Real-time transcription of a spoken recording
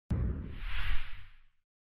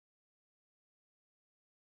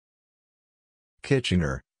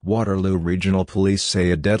Kitchener, Waterloo Regional Police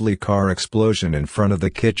say a deadly car explosion in front of the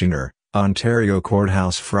Kitchener, Ontario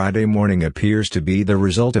courthouse Friday morning appears to be the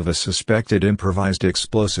result of a suspected improvised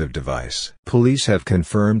explosive device. Police have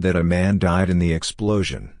confirmed that a man died in the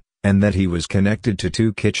explosion, and that he was connected to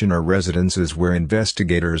two Kitchener residences where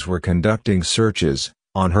investigators were conducting searches,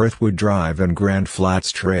 on Hearthwood Drive and Grand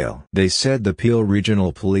Flats Trail. They said the Peel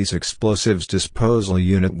Regional Police Explosives Disposal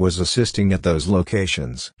Unit was assisting at those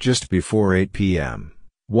locations. Just before 8 p.m.,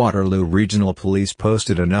 Waterloo Regional Police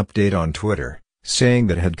posted an update on Twitter, saying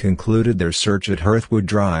that had concluded their search at Hearthwood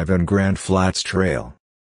Drive and Grand Flats Trail.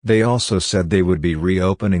 They also said they would be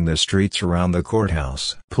reopening the streets around the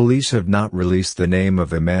courthouse. Police have not released the name of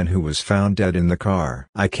the man who was found dead in the car.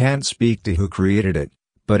 "I can't speak to who created it,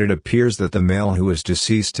 but it appears that the male who is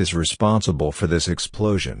deceased is responsible for this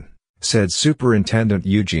explosion," said Superintendent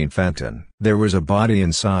Eugene Fenton. There was a body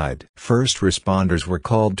inside. First responders were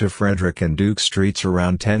called to Frederick and Duke Streets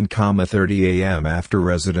around 10:30 a.m. after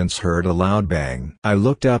residents heard a loud bang. "I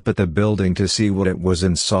looked up at the building to see what it was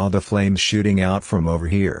and saw the flames shooting out from over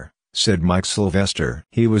here," said Mike Sylvester.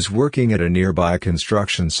 He was working at a nearby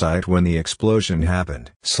construction site when the explosion happened.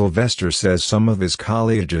 Sylvester says some of his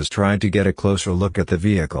colleagues tried to get a closer look at the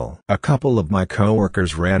vehicle. "A couple of my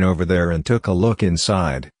coworkers ran over there and took a look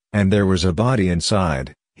inside, and there was a body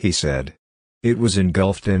inside," he said. "It was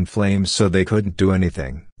engulfed in flames so they couldn't do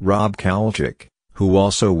anything." Rob Kowalczyk, who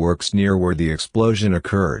also works near where the explosion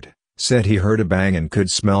occurred, said he heard a bang and could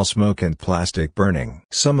smell smoke and plastic burning.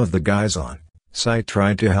 "Some of the guys on site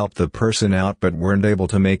tried to help the person out but weren't able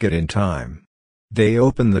to make it in time. They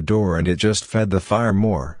opened the door and it just fed the fire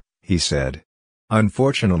more," he said.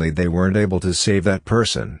 "Unfortunately they weren't able to save that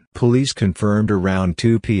person." Police confirmed around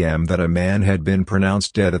 2 p.m. that a man had been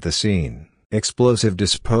pronounced dead at the scene. Explosive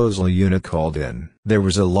disposal unit called in. There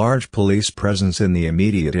was a large police presence in the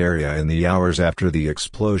immediate area in the hours after the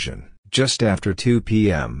explosion. Just after 2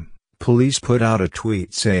 p.m., police put out a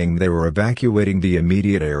tweet saying they were evacuating the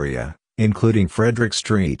immediate area, including Frederick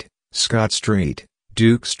Street, Scott Street,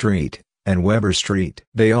 Duke Street, and Weber Street.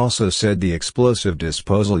 They also said the explosive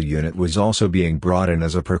disposal unit was also being brought in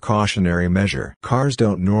as a precautionary measure. "Cars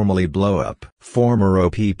don't normally blow up." Former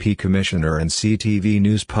OPP Commissioner and CTV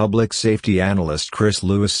News public safety analyst Chris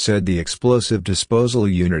Lewis said the explosive disposal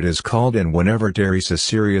unit is called in whenever there is a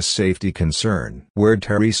serious safety concern. Where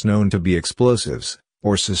there is known to be explosives,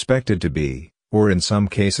 or suspected to be, or in some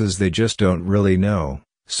cases they just don't really know,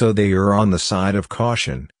 so they are on the side of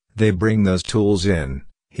caution, they bring those tools in,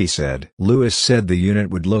 he said. Lewis said the unit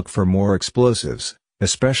would look for more explosives,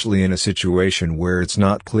 especially in a situation where it's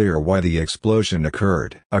not clear why the explosion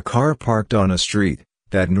occurred. "A car parked on a street,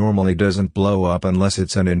 that normally doesn't blow up unless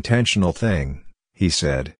it's an intentional thing," he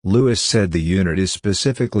said. Lewis said the unit is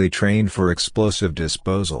specifically trained for explosive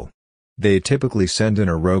disposal. They typically send in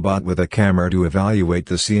a robot with a camera to evaluate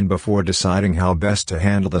the scene before deciding how best to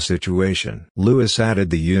handle the situation. Lewis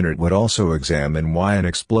added the unit would also examine why an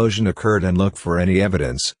explosion occurred and look for any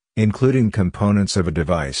evidence, including components of a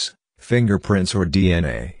device, fingerprints or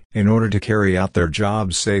DNA. In order to carry out their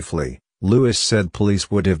jobs safely, Lewis said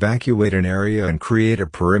police would evacuate an area and create a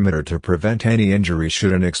perimeter to prevent any injury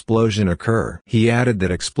should an explosion occur. He added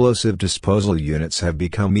that explosive disposal units have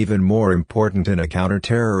become even more important in a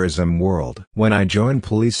counterterrorism world. "When I joined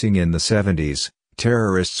policing in the 70s,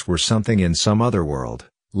 terrorists were something in some other world,"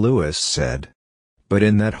 Lewis said. "But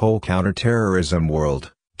in that whole counterterrorism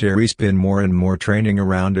world, there's been more and more training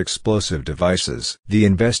around explosive devices." The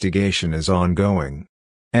investigation is ongoing.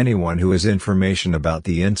 Anyone who has information about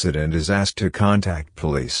the incident is asked to contact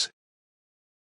police.